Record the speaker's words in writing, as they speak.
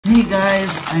Hey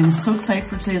guys, I'm so excited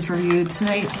for today's review.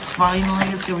 Today, finally,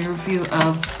 is going to be a review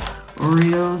of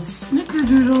Oreos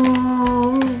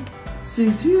Snickerdoodle.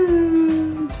 Stay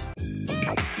tuned.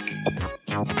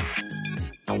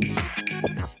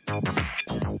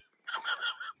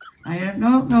 I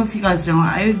don't know if you guys know.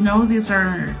 I know these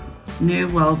are new.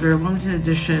 Well, they're limited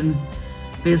edition,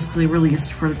 basically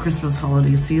released for the Christmas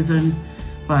holiday season.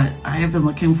 But I have been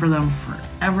looking for them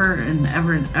forever and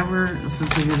ever and ever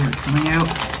since they were coming out.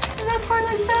 And I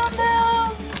finally found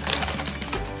them!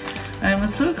 I'm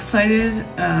so excited.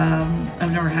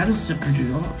 I've never had a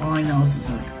Snickerdoodle. All I know is it's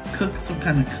some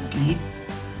kind of cookie.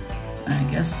 I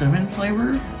guess cinnamon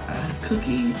flavor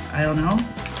cookie. I don't know.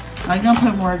 I'm going to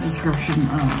put more description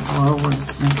below what a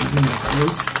Snickerdoodle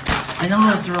is. I know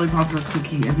that's a really popular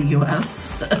cookie in the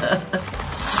US.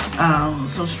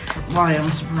 So why I'm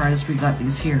surprised we got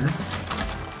these here.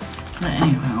 But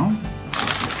anyhow,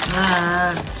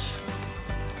 that.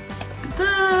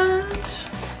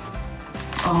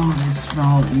 Oh, they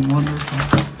smell wonderful.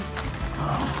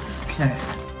 Oh, okay.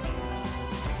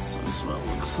 So this is what it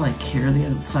looks like here, the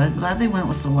outside. I'm glad they went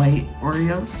with the white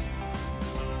Oreos.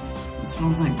 It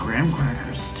smells like graham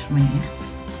crackers to me.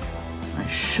 I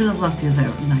should have left these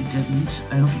out and I didn't.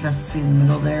 I don't know if you guys see in the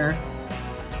middle there.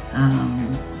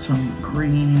 Some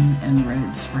green and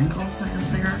red sprinkles, I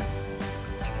guess they are.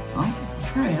 Well, I'll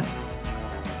try it.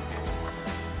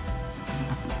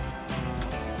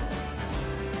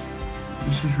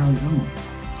 This is really good.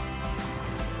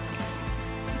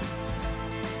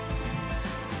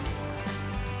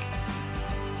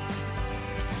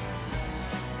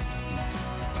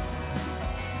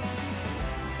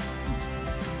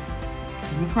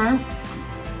 Good part.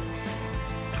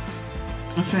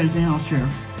 Let's try anything else here.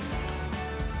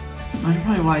 That's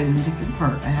probably why I didn't take it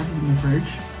apart. I have it in the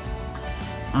fridge.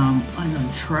 I'm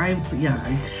gonna try, but yeah,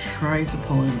 I tried to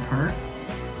pull it apart.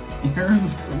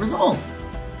 Here's the result.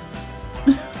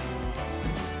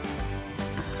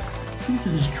 So you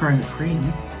can just try the cream.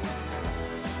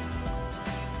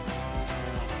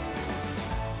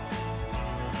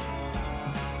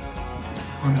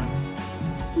 Hold on.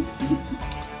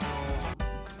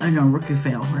 I know, rookie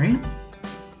fail, right?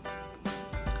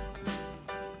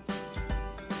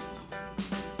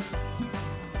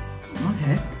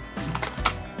 Okay,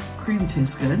 cream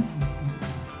tastes good.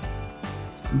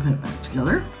 And put it back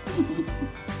together.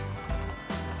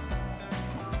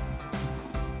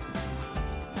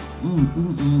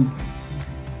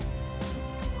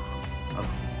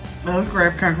 The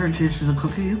graham cracker tastes of the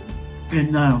cookie,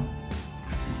 and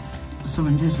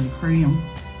someone tastes of the cream.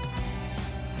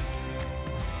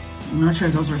 I'm not sure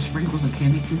if those are sprinkles of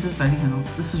candy pieces, but anyhow,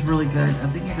 this is really good. I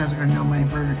think you guys are gonna know my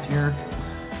verdict here.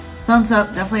 Thumbs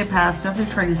up, definitely a pass.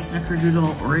 Definitely try these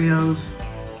Snickerdoodle Oreos.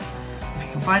 If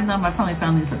you can find them, I finally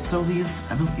found these at Sobeys.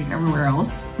 I've been looking everywhere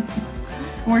else.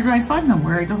 Where do I find them?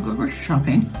 Where I don't go grocery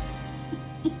shopping.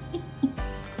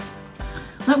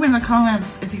 Let me in the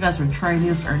comments if you guys would try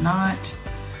these or not.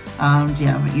 Do you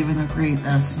have even a great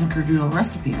Snickerdoodle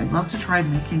recipe? I'd love to try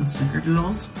making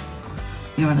Snickerdoodles.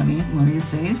 You know what I mean? One of these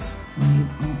days.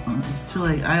 It's too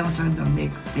late. I don't have time to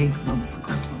bake them for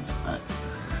Christmas, but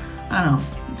I don't know.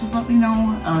 Just let me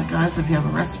know, guys, if you have a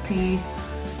recipe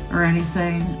or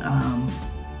anything,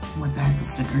 what the heck the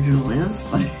Snickerdoodle is,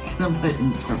 but I'm gonna put it in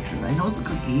the description. I know it's a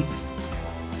cookie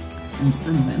and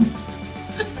cinnamon.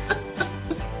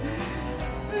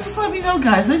 Just let me know,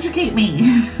 guys. Educate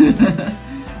me.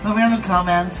 Let me know in the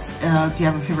comments. Do you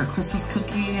have a favorite Christmas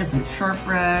cookie? Is it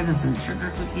shortbread? Is it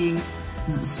sugar cookie?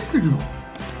 Is it Snickerdoodle?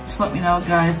 Just let me know,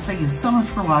 guys. Thank you so much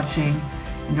for watching.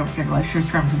 And don't forget to like, share,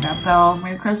 subscribe, and hit that bell.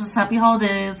 Merry Christmas, Happy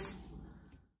Holidays.